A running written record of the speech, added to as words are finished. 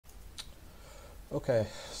Okay,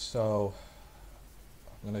 so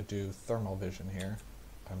I'm going to do thermal vision here.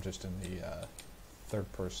 I'm just in the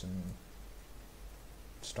third person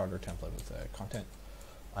starter template with content.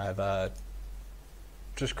 I've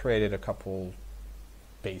just created a couple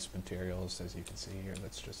base materials, as you can see here.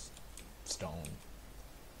 That's just stone.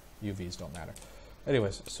 UVs don't matter.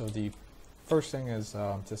 Anyways, so the first thing is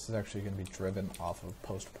this is actually going to be driven off of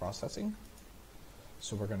post-processing.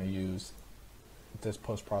 So we're going to use this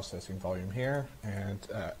post-processing volume here, and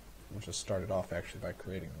we'll just start it off actually by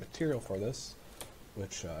creating a material for this,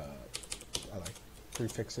 which I like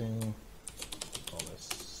prefixing. Call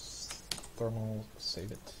this thermal,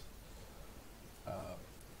 save it.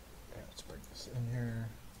 Okay, let's bring this in here.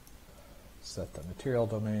 Set the material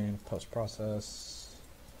domain, post-process.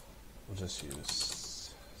 We'll just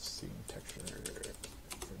use scene texture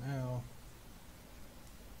for now.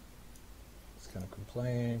 It's going to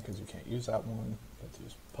complain because you can't use that one. Let's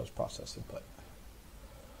use post-process input.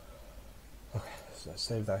 Okay, so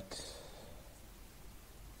save that.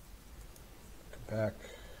 Come back.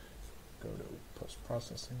 Go to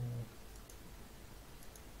post-processing.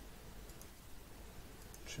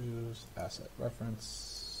 Choose asset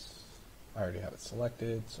reference. I already have it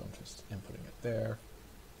selected, so I'm just inputting it there.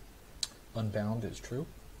 Unbound is true.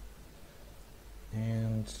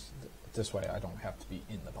 And this way I don't have to be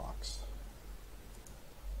in the box.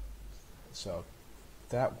 So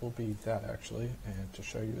that will be that actually, and to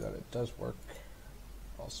show you that it does work,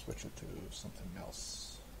 I'll switch it to something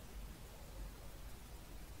else.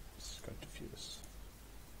 Let's go diffuse.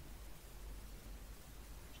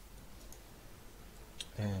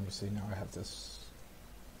 And you see now I have this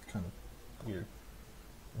kind of weird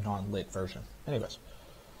non-lit version. Anyways,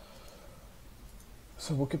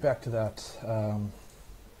 so we'll get back to that.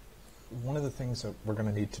 One of the things that we're going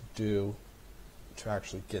to need to do to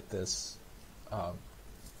actually get this,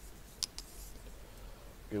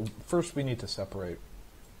 first we need to separate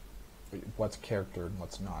what's character and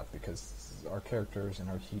what's not, because our characters and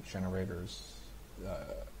our heat generators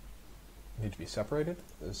need to be separated.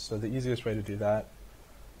 So the easiest way to do that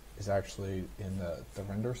is actually in the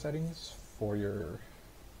render settings for your,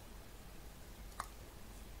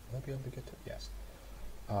 will I be able to get to it? Yes.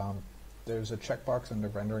 There's a checkbox under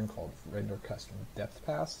rendering called Render Custom Depth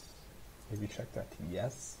Pass. If you check that to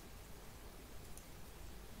yes,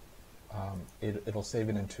 it'll save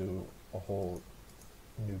it into a whole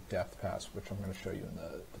new depth pass, which I'm going to show you in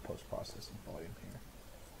the post-processing volume here.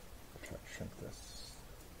 I'll try to shrink this.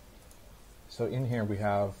 So in here we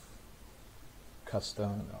have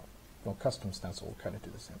custom, well, custom stencil will kind of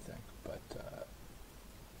do the same thing, but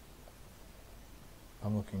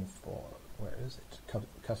I'm looking for, where is it?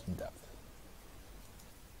 Custom depth.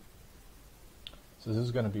 So this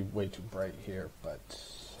is going to be way too bright here, but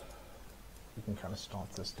you can kind of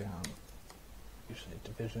stomp this down. Usually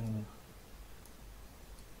division.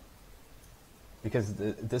 Because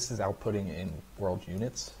this is outputting in world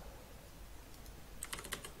units.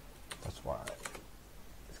 That's why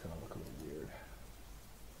it's going to look a little weird.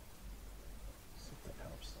 See if that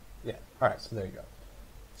helps. Yeah, alright, so there you go.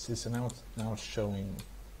 See, so now it's showing,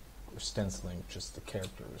 or stenciling just the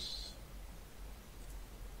characters.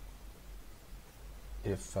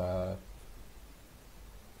 If, let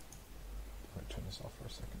me turn this off for a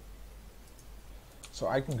second. So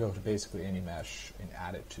I can go to basically any mesh and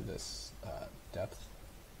add it to this depth,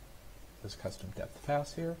 this custom depth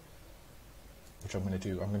pass here, which I'm going to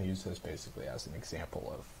do. I'm going to use this basically as an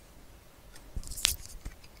example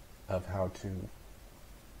of how to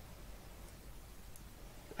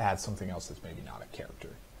add something else that's maybe not a character.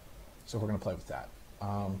 So we're going to play with that.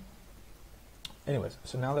 Anyways,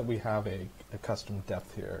 so now that we have a custom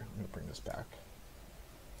depth here, I'm going to bring this back.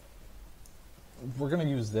 We're going to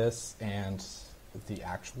use this and the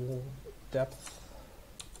actual depth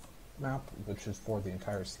map, which is for the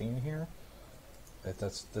entire scene here.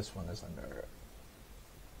 This one is under.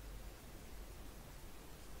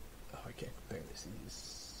 Oh, I can't barely see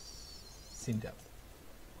scene depth.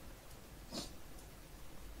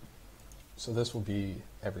 So this will be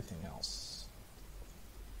everything else.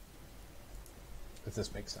 If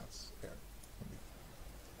this makes sense. Here, let me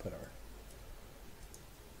put our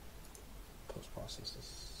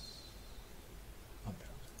post-processes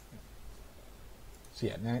unbound. Yeah. So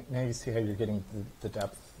yeah, now you see how you're getting the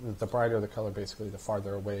depth. The brighter the color, basically, the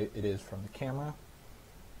farther away it is from the camera.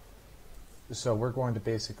 So we're going to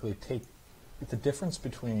basically take the difference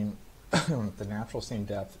between the natural scene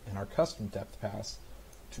depth and our custom depth pass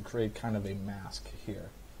to create kind of a mask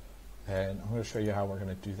here. And I'm going to show you how we're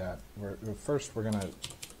going to do that. First, we're going to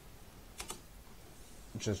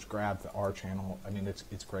just grab the R channel. I mean, it's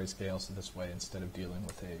grayscale, so this way, instead of dealing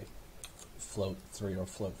with a float 3 or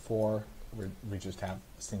float 4. We just have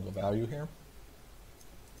a single value here.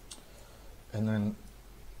 And then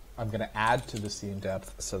I'm going to add to the scene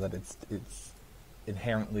depth so that it's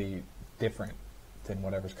inherently different than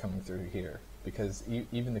whatever's coming through here. Because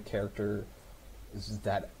even the characters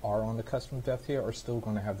that are on the custom depth here are still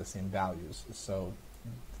going to have the same values. So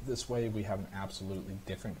this way we have an absolutely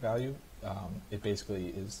different value. It basically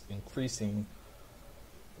is increasing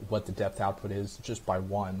what the depth output is just by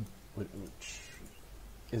 1, which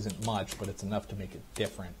isn't much, but it's enough to make it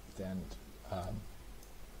different than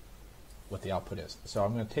what the output is. So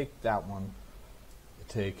I'm going to take that one,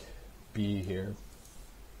 take B here,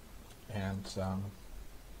 and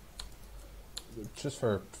just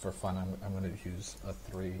for fun, I'm going to use a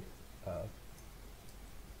 3, a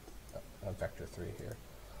vector 3 here.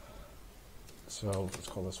 So let's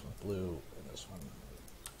call this one blue and this one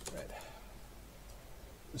red.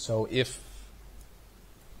 So if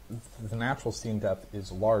the natural scene depth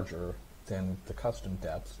is larger than the custom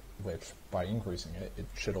depth, which by increasing it, it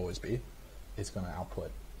should always be, it's going to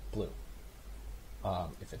output blue.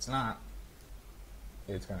 If it's not,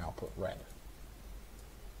 it's going to output red.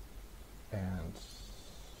 And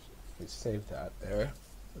if we save that there,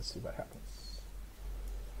 let's see what happens.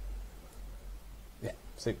 Yeah,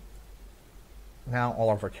 see, now all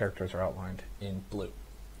of our characters are outlined in blue,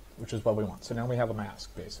 which is what we want. So now we have a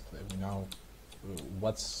mask, basically. We know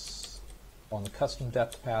what's on the custom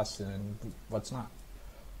depth pass and what's not.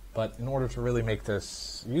 But in order to really make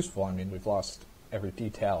this useful, I mean, we've lost every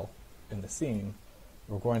detail in the scene.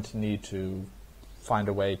 We're going to need to find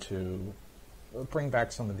a way to bring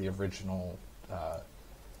back some of the original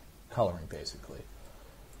coloring, basically.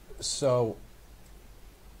 So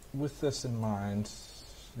with this in mind,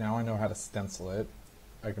 now I know how to stencil it.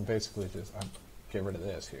 I can basically just get rid of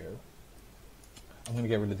this here. I'm going to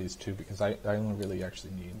get rid of these two because I only really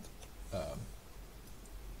actually need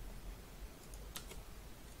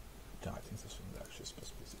no, I think this one's actually supposed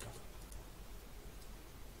to be 0.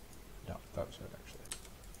 No, that was it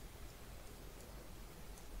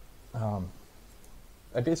actually.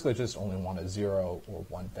 I basically just only want a 0 or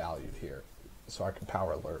 1 value here, so I can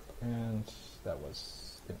power alert, and that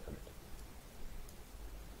was inverted.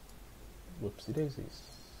 Whoopsie daisies.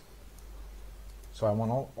 So I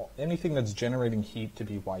want anything that's generating heat to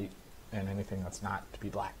be white, and anything that's not to be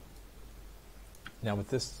black. Now with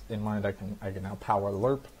this in mind, I can now power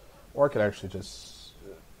alert, or I could actually just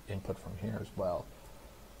input from here as well.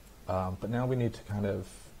 But now we need to kind of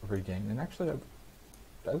regain, and actually I'm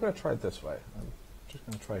going to try it this way. I'm just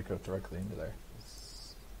going to try to go directly into there.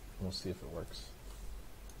 We'll see if it works.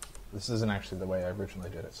 This isn't actually the way I originally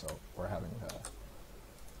did it, so we're having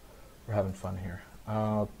fun here.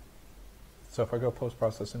 So if I go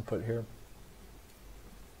post-process input here,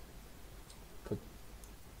 put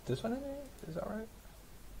this one in there, is that right?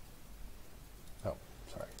 Oh,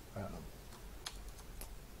 sorry.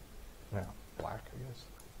 Yeah, black, I guess.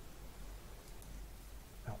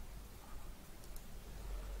 No.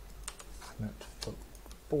 I meant to put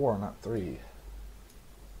 4, not 3.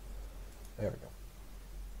 There we go.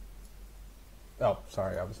 Oh,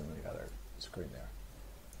 sorry, I was in the other screen there.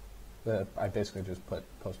 I basically just put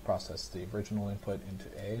post-process the original input into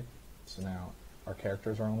A, so now our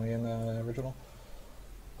characters are only in the original.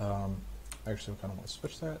 Actually, we kind of want to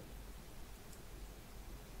switch that.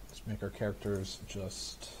 Let's make our characters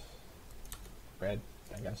just red,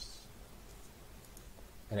 I guess,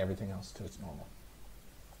 and everything else to its normal.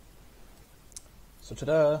 So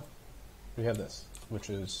ta-da! We have this, which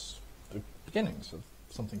is the beginnings of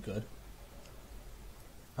something good.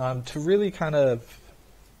 To really kind of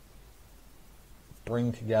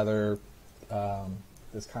bring together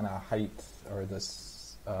this kind of height or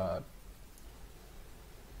this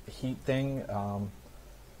heat thing,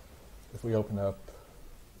 if we open up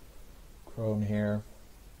Chrome here,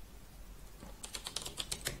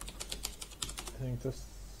 I think this,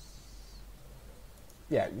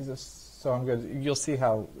 yeah, so I'm good. You'll see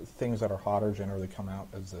how things that are hotter generally come out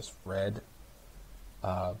as this red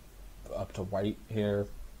up to white here.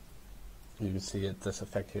 You can see it, this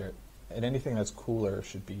effect here. And anything that's cooler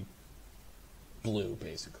should be blue,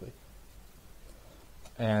 basically.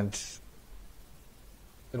 And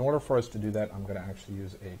in order for us to do that, I'm going to actually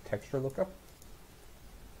use a texture lookup.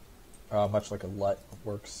 Much like a LUT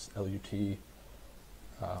works, L-U-T.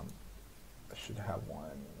 I should have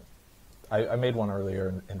one. I made one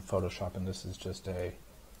earlier in Photoshop, and this is just a,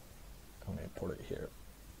 let me import it here.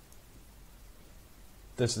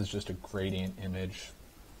 This is just a gradient image.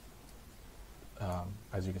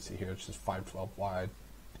 As you can see here, it's just 512 wide,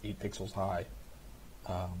 8 pixels high,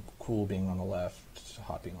 cool being on the left,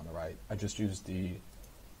 hot being on the right. I just used the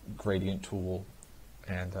gradient tool,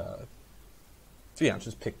 and so yeah,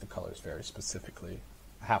 just pick the colors very specifically.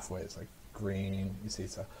 Halfway is like green, you see.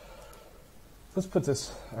 So let's put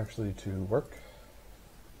this actually to work.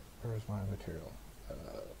 Where's my material?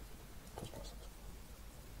 Post-process.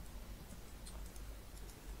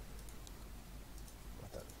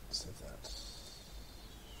 Let that, save that.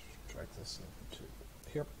 Drag this into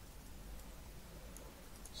here.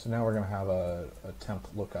 So now we're going to have a temp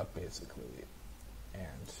lookup basically,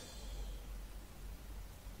 and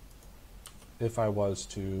if I was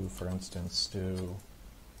to, for instance, do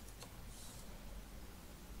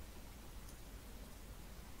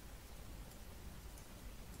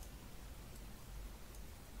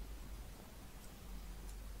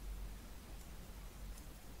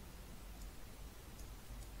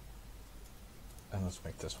and let's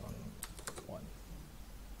make this one 1.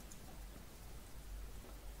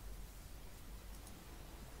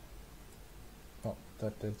 Oh,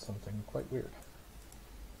 that did something quite weird.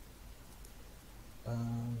 What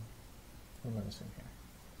am I missing here?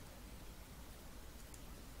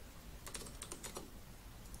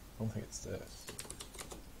 I don't think it's this.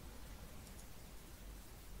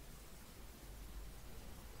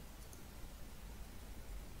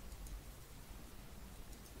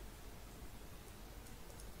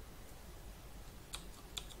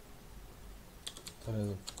 That is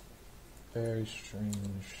a very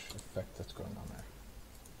strange effect that's going on there.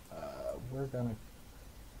 We're going to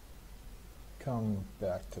come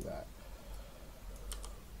back to that.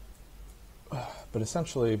 But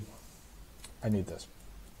essentially, I need this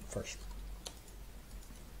first.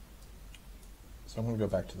 So I'm going to go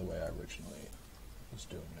back to the way I originally was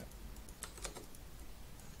doing it.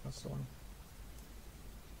 That's the one.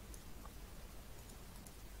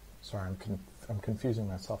 Sorry, I'm confusing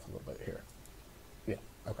myself a little bit here. Yeah,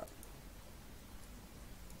 okay.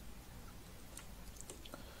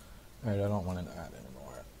 All right, I don't want an add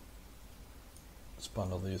anymore. Let's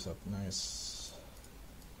bundle these up nice.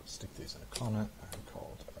 Stick these in a comment. I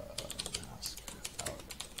called mask out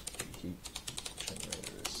heat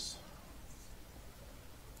generators.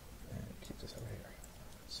 And keep this over here.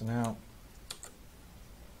 So now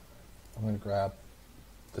I'm going to grab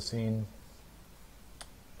the scene,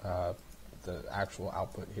 the actual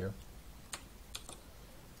output here.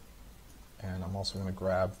 And I'm also going to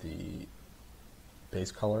grab the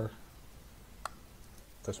base color.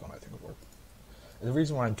 This one I think would work. And the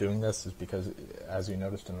reason why I'm doing this is because, as you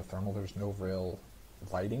noticed in the thermal, there's no real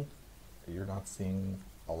lighting. You're not seeing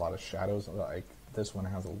a lot of shadows. Like this one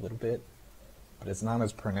has a little bit, but it's not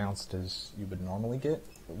as pronounced as you would normally get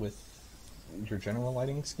with your general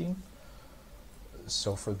lighting scheme.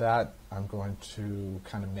 So for that, I'm going to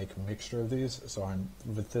kind of make a mixture of these. So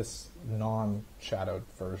with this non-shadowed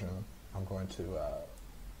version, I'm going to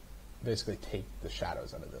basically take the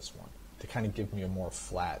shadows out of this one to kind of give me a more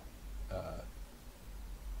flat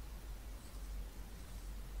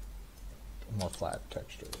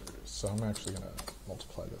texture. So I'm actually going to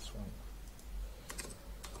multiply this one.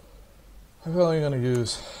 I'm only going to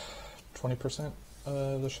use 20%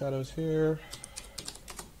 of the shadows here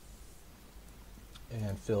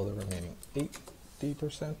and fill the remaining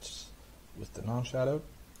 80% with the non-shadowed.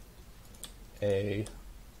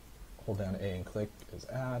 Hold down A and click is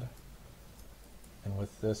add. And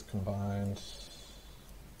with this combined,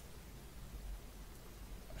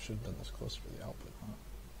 I should have done this closer to the output, huh?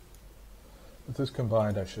 With this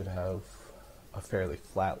combined, I should have a fairly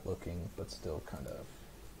flat looking, but still kind of,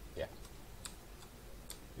 yeah.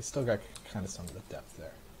 You still got kind of some of the depth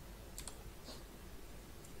there.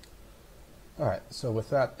 All right, so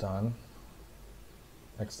with that done,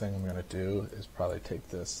 next thing I'm going to do is probably take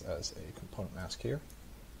this as a component mask here.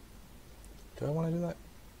 Do I want to do that?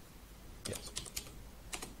 Yes.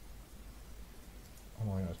 I'm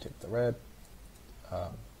only going to take the red. I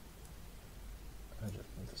just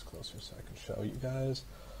move this closer so I can show you guys.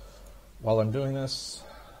 While I'm doing this,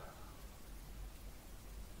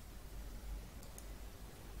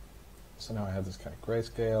 so now I have this kind of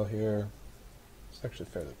grayscale here. It's actually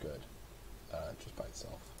fairly good, just by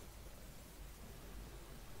itself.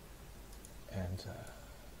 And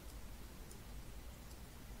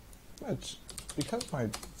because my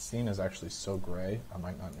scene is actually so gray, I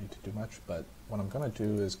might not need to do much, but what I'm going to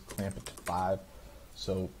do is clamp it to 5.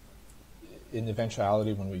 So in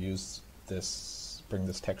eventuality, when we use this, bring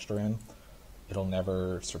this texture in, it'll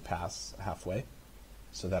never surpass halfway,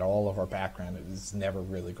 so that all of our background is never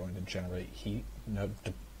really going to generate heat,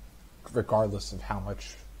 regardless of how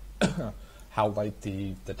much, how light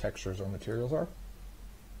the textures or materials are.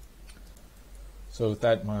 So with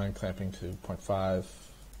that in mind, clamping to 0.5,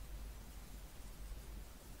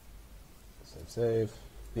 save.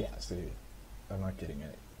 Yeah, see, I'm not getting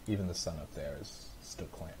it. Even the sun up there is still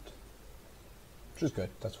clamped, which is good.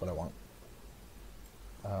 That's what I want.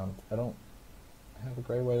 I don't have a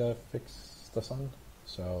great way to fix the sun,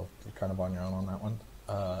 so you're kind of on your own on that one.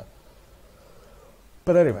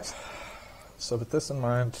 But anyways, so with this in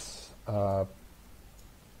mind, now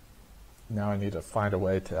I need to find a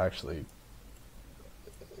way to actually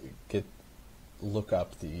look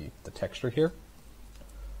up the texture here.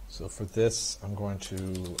 So for this, I'm going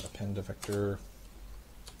to append a vector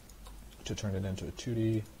to turn it into a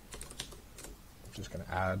 2D. I'm just going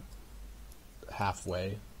to add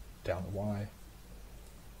halfway down the Y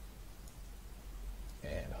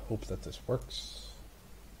and hope that this works.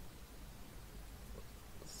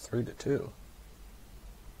 3:2.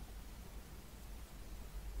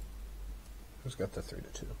 Who's got the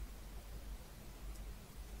 3:2?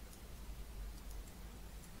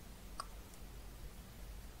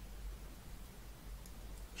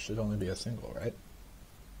 Should only be a single, right?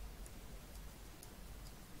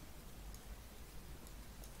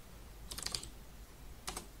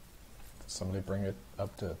 Somebody bring it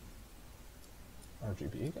up to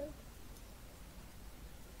RGB again?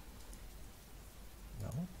 No?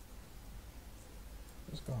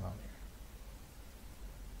 What's going on here?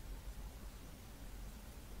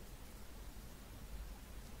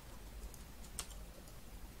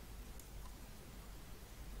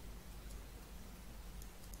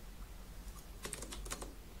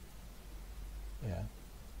 Yeah.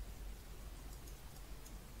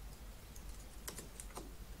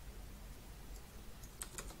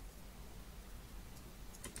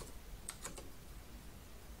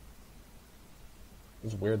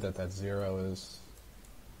 It's weird that that 0 is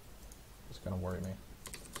going to worry me.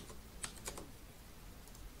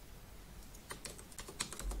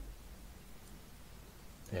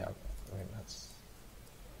 Yeah, I mean, that's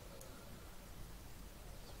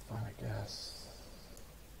fine, I guess.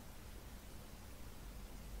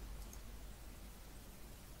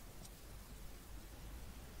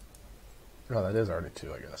 Oh, that is already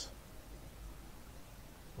 2, I guess.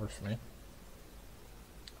 Works for me.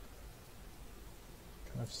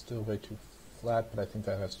 Kind of still way too flat, but I think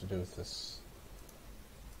that has to do with this.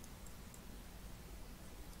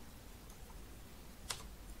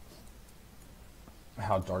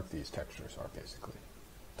 How dark these textures are, basically.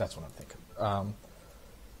 That's what I'm thinking.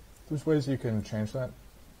 There's ways you can change that.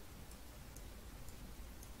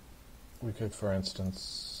 We could, for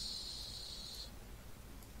instance,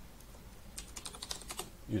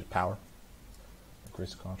 use power,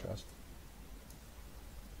 increase the contrast.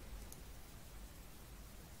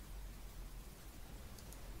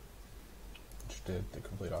 Which did the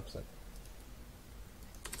complete opposite.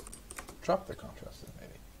 Drop the contrast,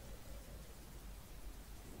 maybe.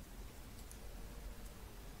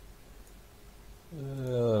 A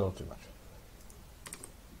little too much.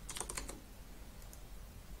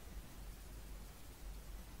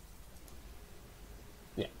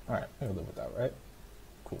 Yeah, alright, I'll live with that, right?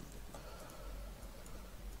 Cool.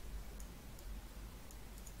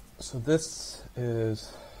 So this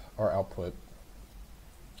is our output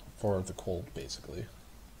for the cold, basically.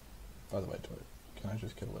 By the way, can I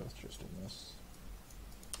just get away with just doing this?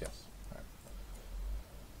 Yes, alright.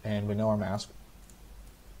 And we know our mask.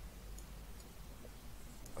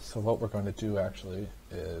 So what we're going to do actually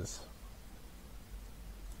is,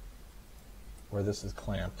 where this is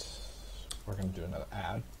clamped, we're going to do another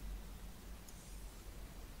add.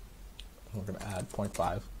 And we're going to add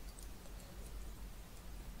 0.5,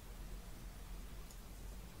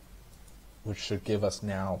 which should give us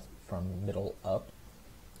now from middle up,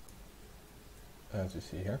 as you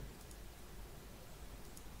see here.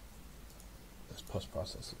 This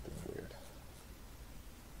post-process has been weird.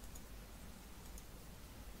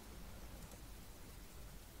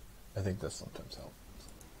 I think this sometimes helps.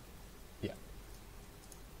 Yeah.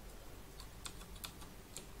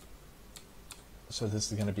 So this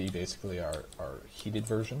is going to be basically our heated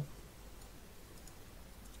version.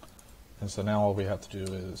 And so now all we have to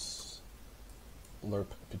do is lerp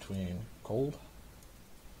between cold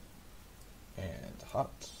and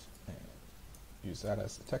hot, and use that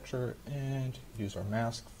as the texture, and use our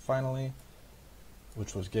mask finally,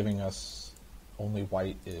 which was giving us only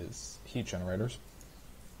white is heat generators.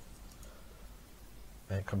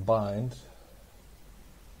 And combined,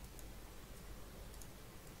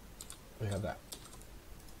 we have that.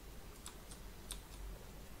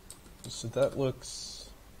 So that looks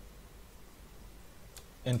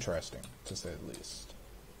interesting, to say the least.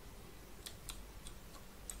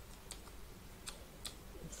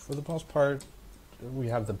 For the most part, we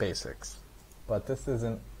have the basics, but this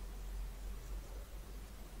isn't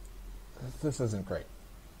great.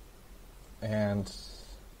 And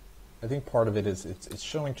I think part of it is it's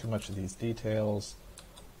showing too much of these details.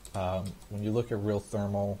 When you look at real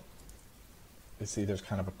thermal, you see there's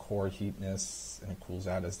kind of a core heatness, and it cools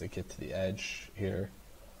out as they get to the edge here,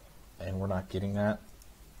 and we're not getting that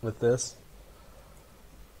with this.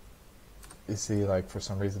 You see, like, for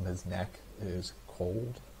some reason his neck is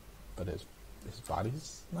cold, but his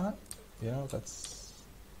body's not. You know, that's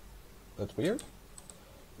weird.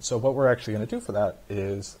 So what we're actually going to do for that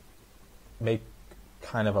is make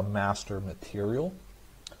kind of a master material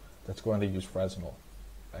that's going to use Fresnel,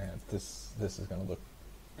 and this is going to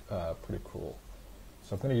look pretty cool.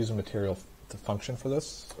 So I'm going to use a material to function for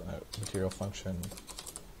this, material function,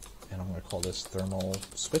 and I'm going to call this thermal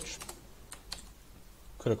switch.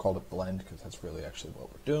 Could have called it blend because that's really actually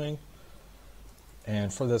what we're doing.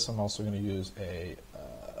 And for this, I'm also going to use a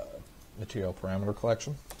material parameter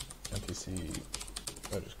collection, MPC.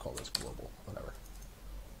 I'll just call this global, whatever.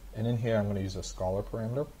 And in here, I'm going to use a scalar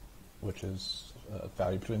parameter, which is a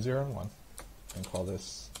value between 0 and 1, and call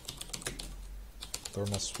this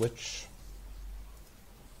thermal switch.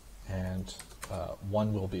 And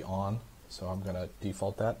 1 will be on, so I'm going to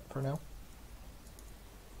default that for now.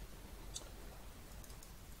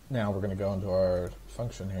 Now we're going to go into our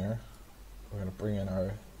function here. We're going to bring in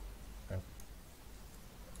our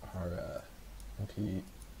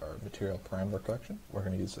material parameter collection. We're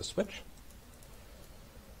going to use a switch.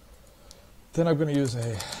 Then I'm going to use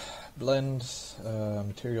a blend,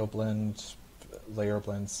 material blend, layer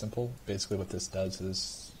blend simple. Basically what this does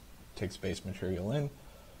is takes base material in,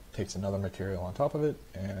 takes another material on top of it,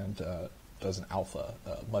 and does an alpha,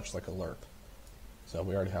 much like a lerp. So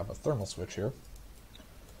we already have a thermal switch here.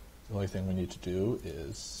 The only thing we need to do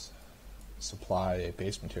is supply a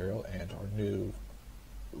base material and our new,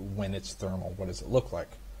 when it's thermal, what does it look like?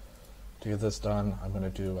 To get this done, I'm going to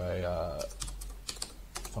do a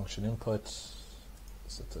function input,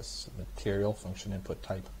 set this material, function input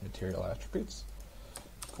type material attributes.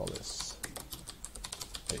 Call this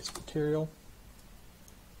base material.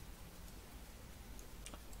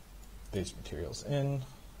 Base materials in.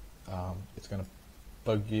 It's going to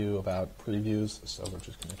bug you about previews, so we're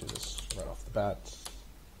just going to do this right off the bat.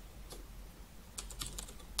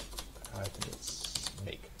 I think it's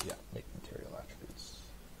make material attributes.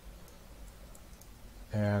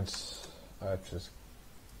 And I'm just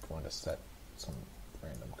going to set some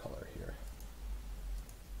random color here.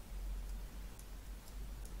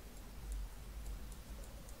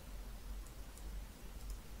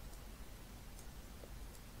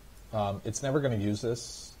 It's never going to use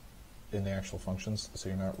this in the actual functions, so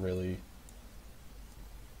you're not really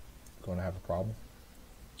going to have a problem.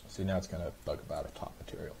 See, now it's going to bug about a top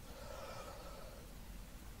material.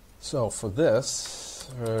 So for this,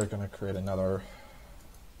 we're going to create another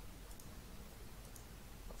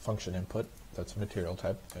function input that's a material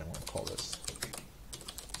type, and we're going to call this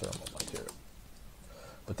thermal material.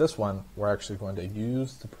 But this one, we're actually going to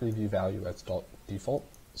use the preview value as default.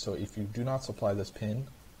 So if you do not supply this pin,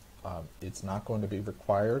 it's not going to be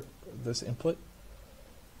required, this input.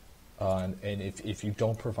 And if you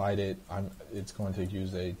don't provide it, it's going to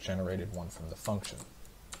use a generated one from the function,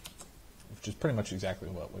 which is pretty much exactly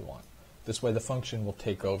what we want. This way the function will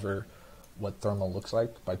take over what thermal looks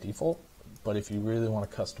like by default, but if you really want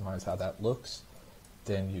to customize how that looks,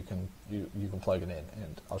 then you can plug it in,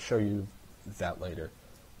 and I'll show you that later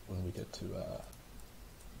when we get to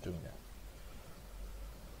doing that.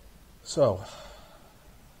 So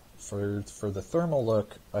for the thermal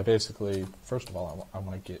look, I basically, first of all, I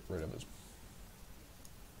want to get rid of as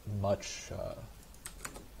much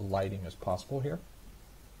lighting as possible here.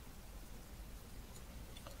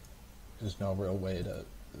 There's no real way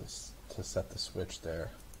to set the switch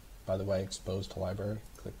there. By the way, exposed to library,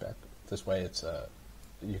 click back. This way it's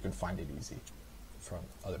you can find it easy from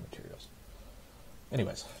other materials.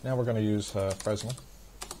 Anyways, now we're going to use Fresnel.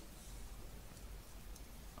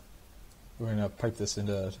 We're going to pipe this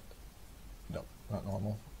into, no, not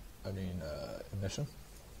normal, I mean emission.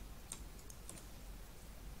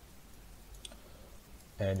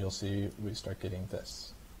 And you'll see we start getting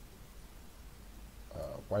this.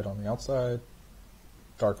 White on the outside,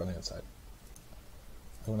 dark on the inside.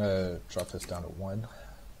 I'm going to drop this down to 1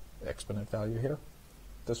 exponent value here.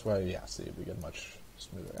 This way, yeah, see, we get much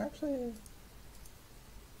smoother. Actually,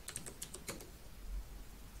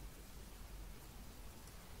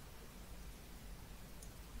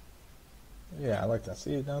 yeah, I like that.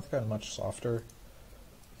 See, now it's got a much softer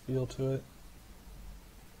feel to it.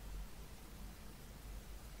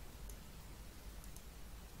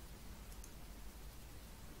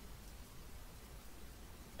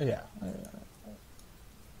 Yeah, I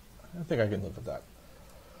think I can live with that.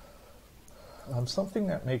 Something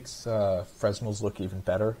that makes Fresnels look even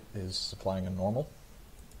better is supplying a normal.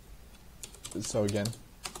 So again,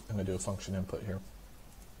 I'm going to do a function input here.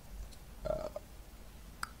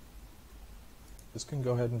 This can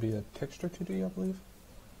go ahead and be a texture 2D, I believe.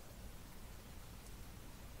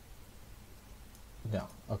 No,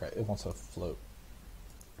 okay, it wants a float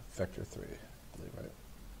vector 3, I believe, right?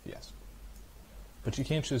 Yes. But you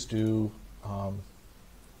can't just do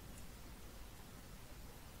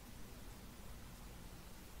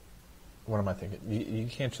what am I thinking? You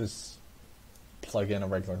can't just plug in a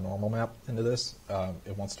regular normal map into this.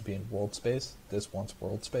 It wants to be in world space. This wants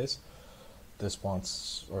world space. This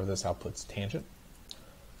wants, or this outputs tangent.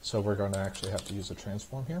 So we're going to actually have to use a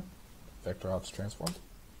transform here, vector ops transform.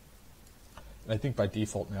 And I think by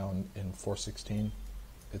default now in 4.16,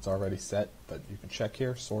 it's already set, but you can check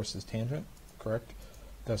here. Source is tangent, correct?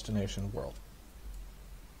 Destination, world.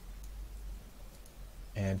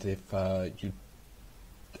 And if you,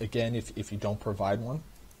 again, if you don't provide one,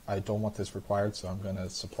 I don't want this required, so I'm going to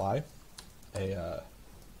supply a,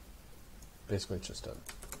 basically just a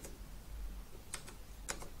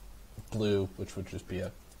blue, which would just be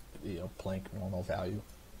a blank normal value.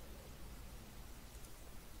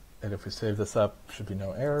 And if we save this up, should be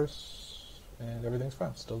no errors, and everything's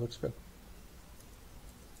fine. Still looks good.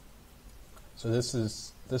 So this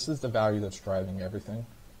is the value that's driving everything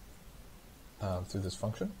through this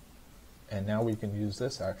function. And now we can use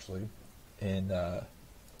this actually in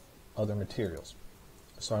other materials.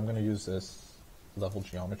 So I'm going to use this level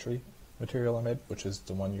geometry material I made, which is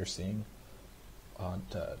the one you're seeing on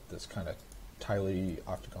this kind of tiley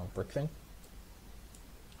octagon brick thing.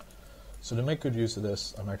 So to make good use of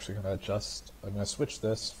this, I'm actually going to I'm going to switch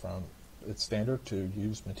this from its standard to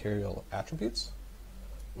use material attributes,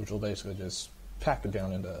 which will basically just pack it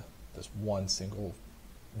down into this one single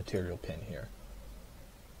material pin here.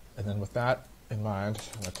 And then with that in mind,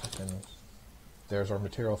 I'm going to type in, there's our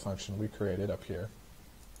material function we created up here.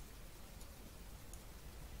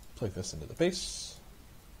 Plug this into the base.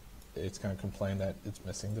 It's going to complain that it's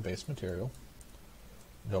missing the base material.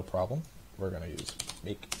 No problem. We're going to use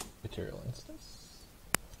make material instance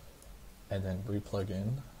and then replug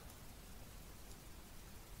in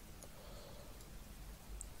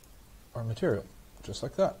our material, just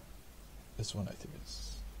like that. This one I think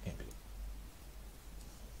is ambient.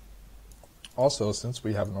 Also, since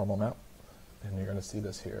we have a normal map, and you're going to see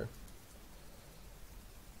this here,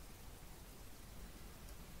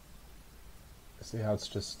 see how it's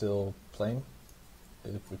just still plain?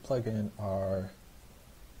 If we plug in our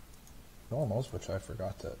normals, which I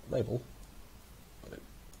forgot to label, but it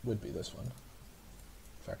would be this one. In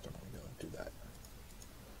fact, I'm going to go and do that.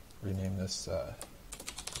 Rename this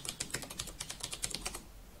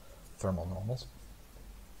thermal normals.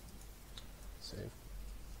 Save.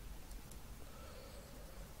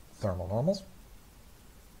 Thermal normals.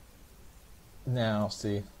 Now,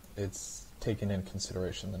 see, it's taken in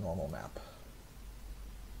consideration the normal map.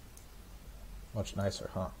 Much nicer,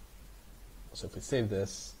 huh? So if we save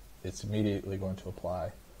this, it's immediately going to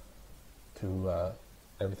apply to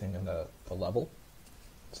everything in the level.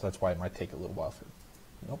 So that's why it might take a little while for,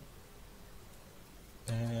 nope.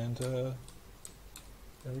 And there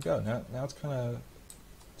we go. Now it's kind of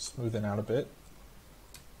smoothing out a bit.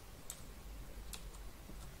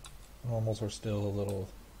 Normals are still a little,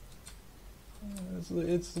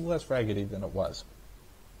 it's less raggedy than it was.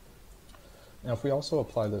 Now if we also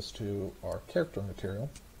apply this to our character material,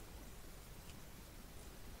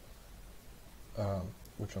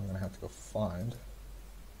 which I'm going to have to go find.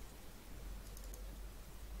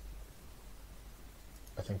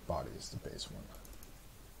 I think body is the base one.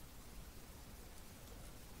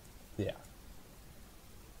 Yeah.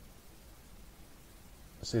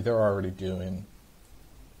 See, they're already doing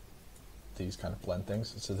these kind of blend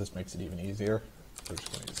things, so this makes it even easier. We're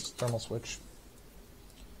just going to use this thermal switch.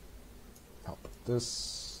 Output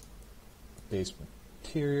this. Base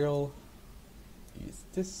material. Use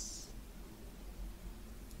this.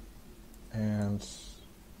 And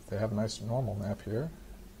they have a nice normal map here.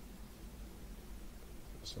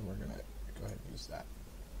 So we're going to go ahead and use that.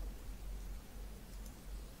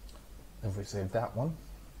 If we save that one,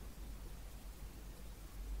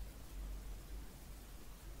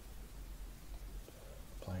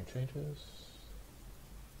 applying changes,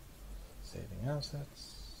 saving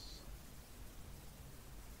assets.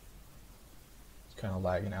 It's kind of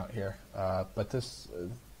lagging out here, but this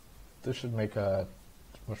should make a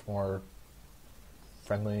much more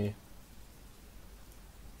friendly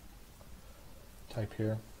type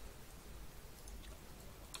here.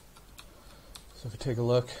 So if we take a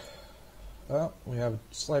look, well, we have a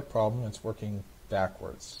slight problem. It's working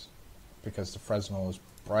backwards. because the Fresnel is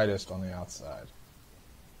brightest on the outside.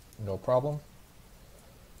 No problem.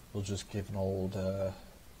 We'll just give an old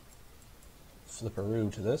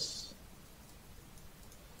flipperoo to this.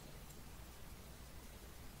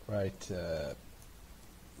 Right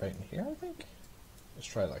in here, I think. Let's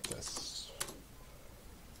try it like this.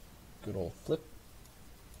 Good old flip.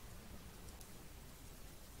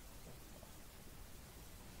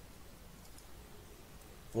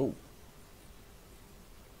 Whoa.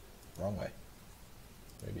 Wrong way.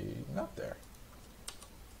 Maybe not there.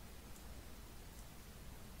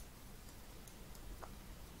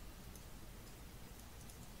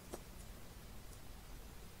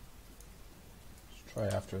 Let's try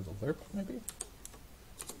after the lerp, maybe.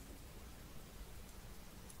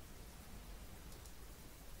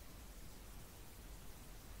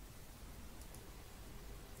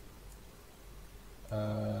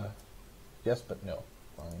 Yes, but no.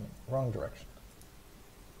 Wrong direction.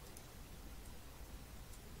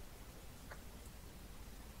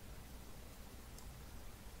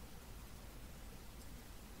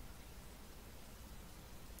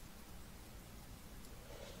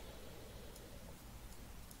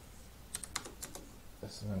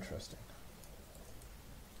 This is interesting.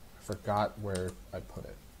 I forgot where I put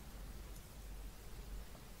it.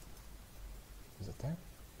 Is it there?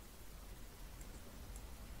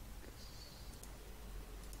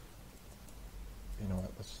 You know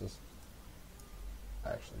what, let's just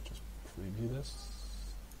actually just preview this.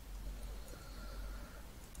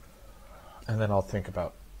 And then I'll think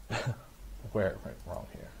about where it went wrong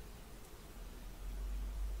here.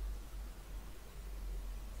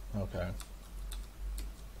 Okay.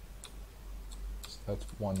 So that's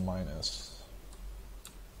 1 minus.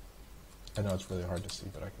 I know it's really hard to see,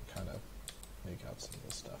 but I can kind of make out some of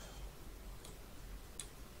this stuff.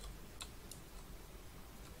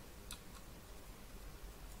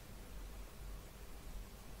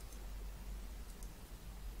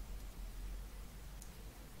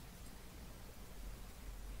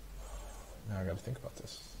 Now I got to think about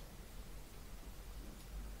this.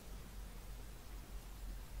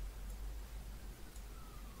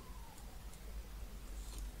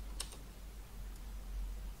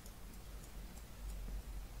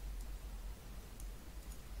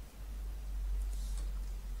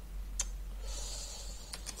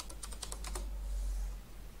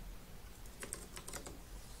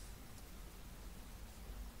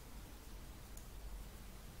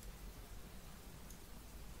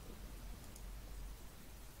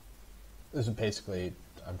 This is basically,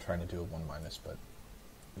 I'm trying to do a 1 minus, but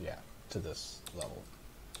yeah, to this level.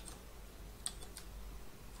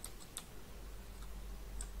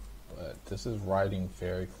 But this is riding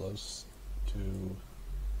very close to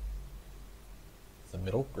the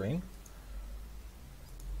middle green.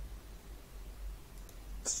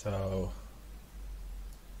 So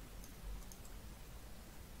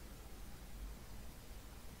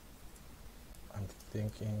I'm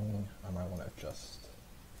thinking I might want to adjust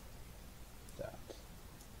that.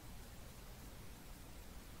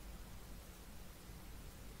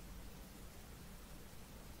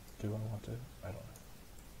 Do I want to? I don't know.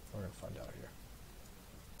 We're going to find out here.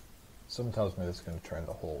 Someone tells me this is going to turn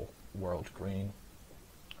the whole world green.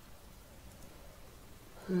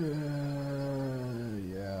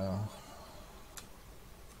 Yeah.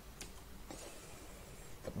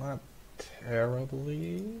 But not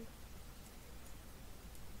terribly.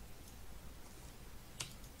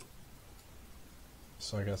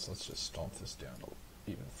 So I guess let's just stomp this down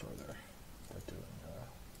even further by doing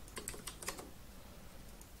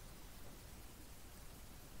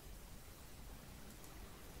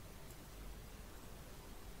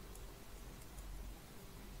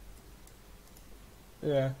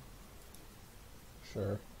yeah,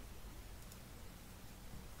 sure.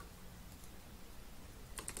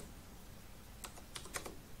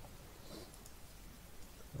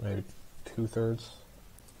 Maybe 2/3.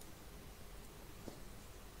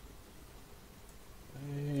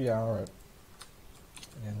 Yeah, alright.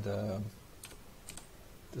 And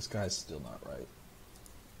this guy's still not right.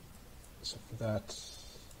 So for that,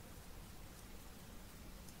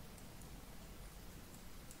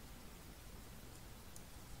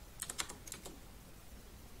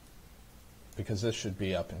 because this should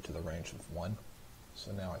be up into the range of 1,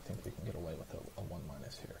 so now I think we can get away with a 1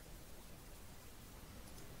 minus here.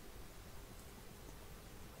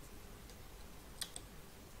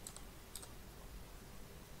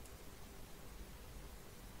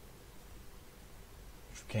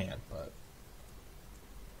 Can, but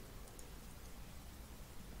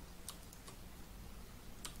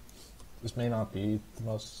this may not be the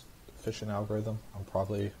most efficient algorithm. I'm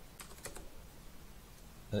probably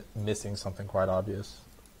missing something quite obvious,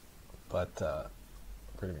 but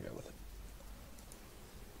we're going to go with it.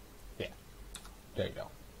 Yeah, there you go.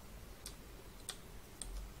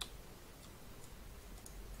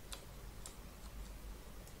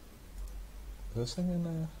 Is this thing in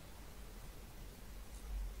there?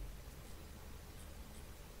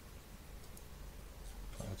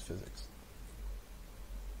 Oh, it's physics.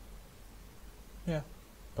 Yeah,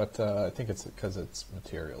 but I think it's because its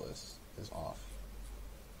material is off.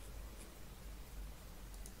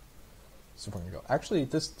 So we're going to go. Actually,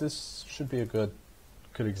 this should be a good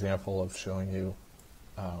example of showing you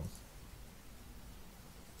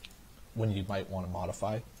when you might want to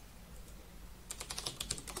modify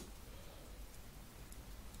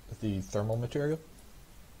the thermal material.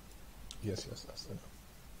 Yes, I know.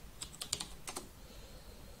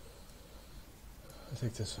 I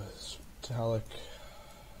think this was metallic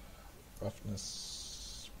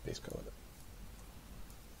roughness base color.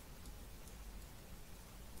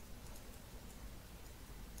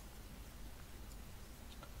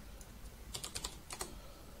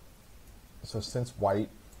 So since white,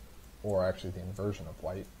 or actually the inversion of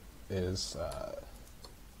white, is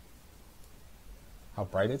how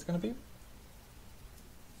bright it's going to be,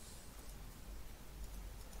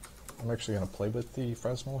 I'm actually going to play with the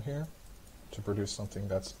Fresnel here to produce something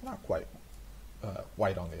that's not quite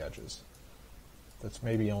white on the edges. That's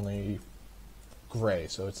maybe only gray,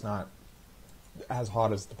 so it's not as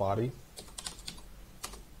hot as the body.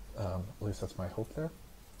 At least that's my hope there.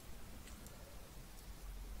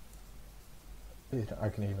 I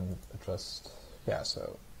can even adjust, yeah,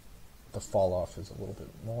 so the fall off is a little bit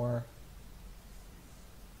more.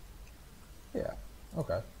 Yeah,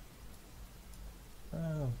 okay.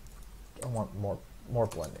 I want more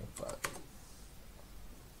blending, but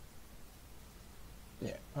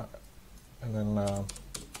yeah, okay. And then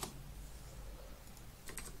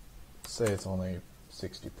say it's only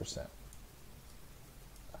 60%.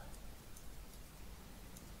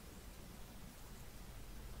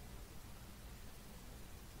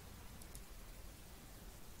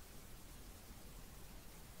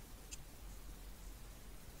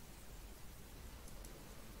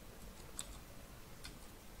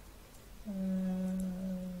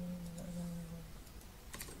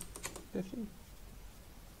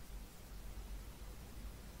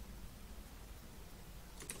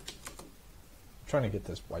 Trying to get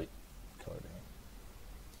this white colored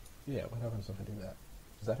in. Yeah, what happens if I do that?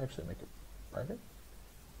 Does that actually make it brighter?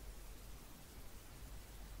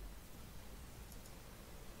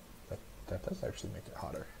 That does actually make it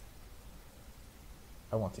hotter.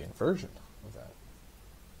 I want the inversion of that.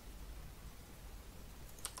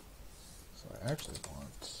 So I actually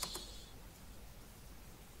want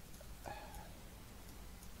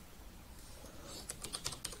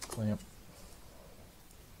clamp.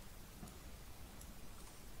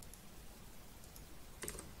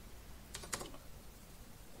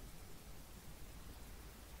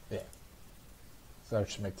 Yeah. So that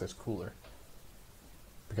should make this cooler.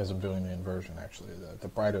 Because I'm doing the inversion, actually. The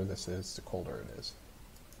brighter this is, the colder it is.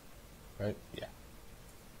 Right? Yeah.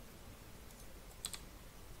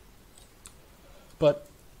 But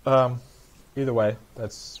either way,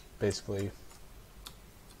 that's basically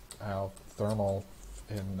how thermal,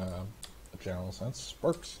 in a general sense,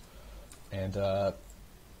 works. And in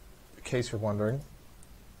case you're wondering,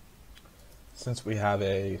 since we have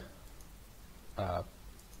a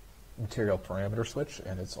material parameter switch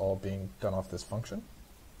and it's all being done off this function,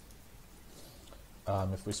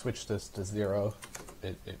 if we switch this to 0,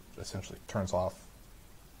 it essentially turns off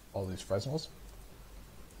all these Fresnels,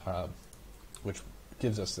 which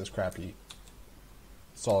gives us this crappy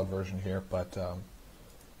solid version here. But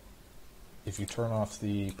if you turn off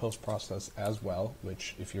the post-process as well,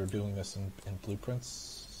 which if you're doing this in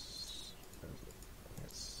blueprints,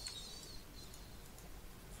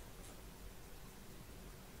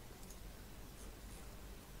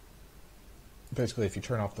 basically if you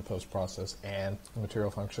turn off the post-process and the material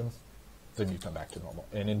function, then you come back to normal.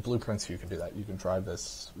 And in blueprints you can do that. You can drive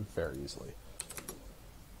this very easily.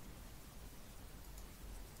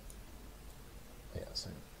 Yeah,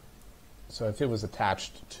 so if it was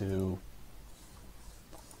attached to,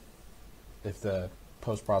 if the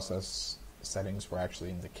post-process settings were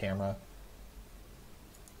actually in the camera,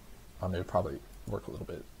 it would probably work a little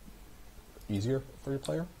bit easier for your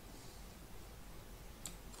player.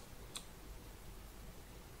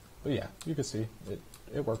 But yeah, you can see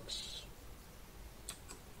it works.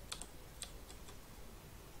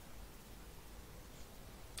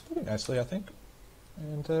 Pretty nicely, I think.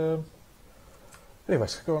 And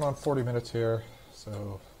anyways, going on 40 minutes here,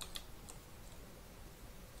 so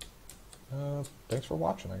Thanks for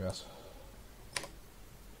watching, I guess.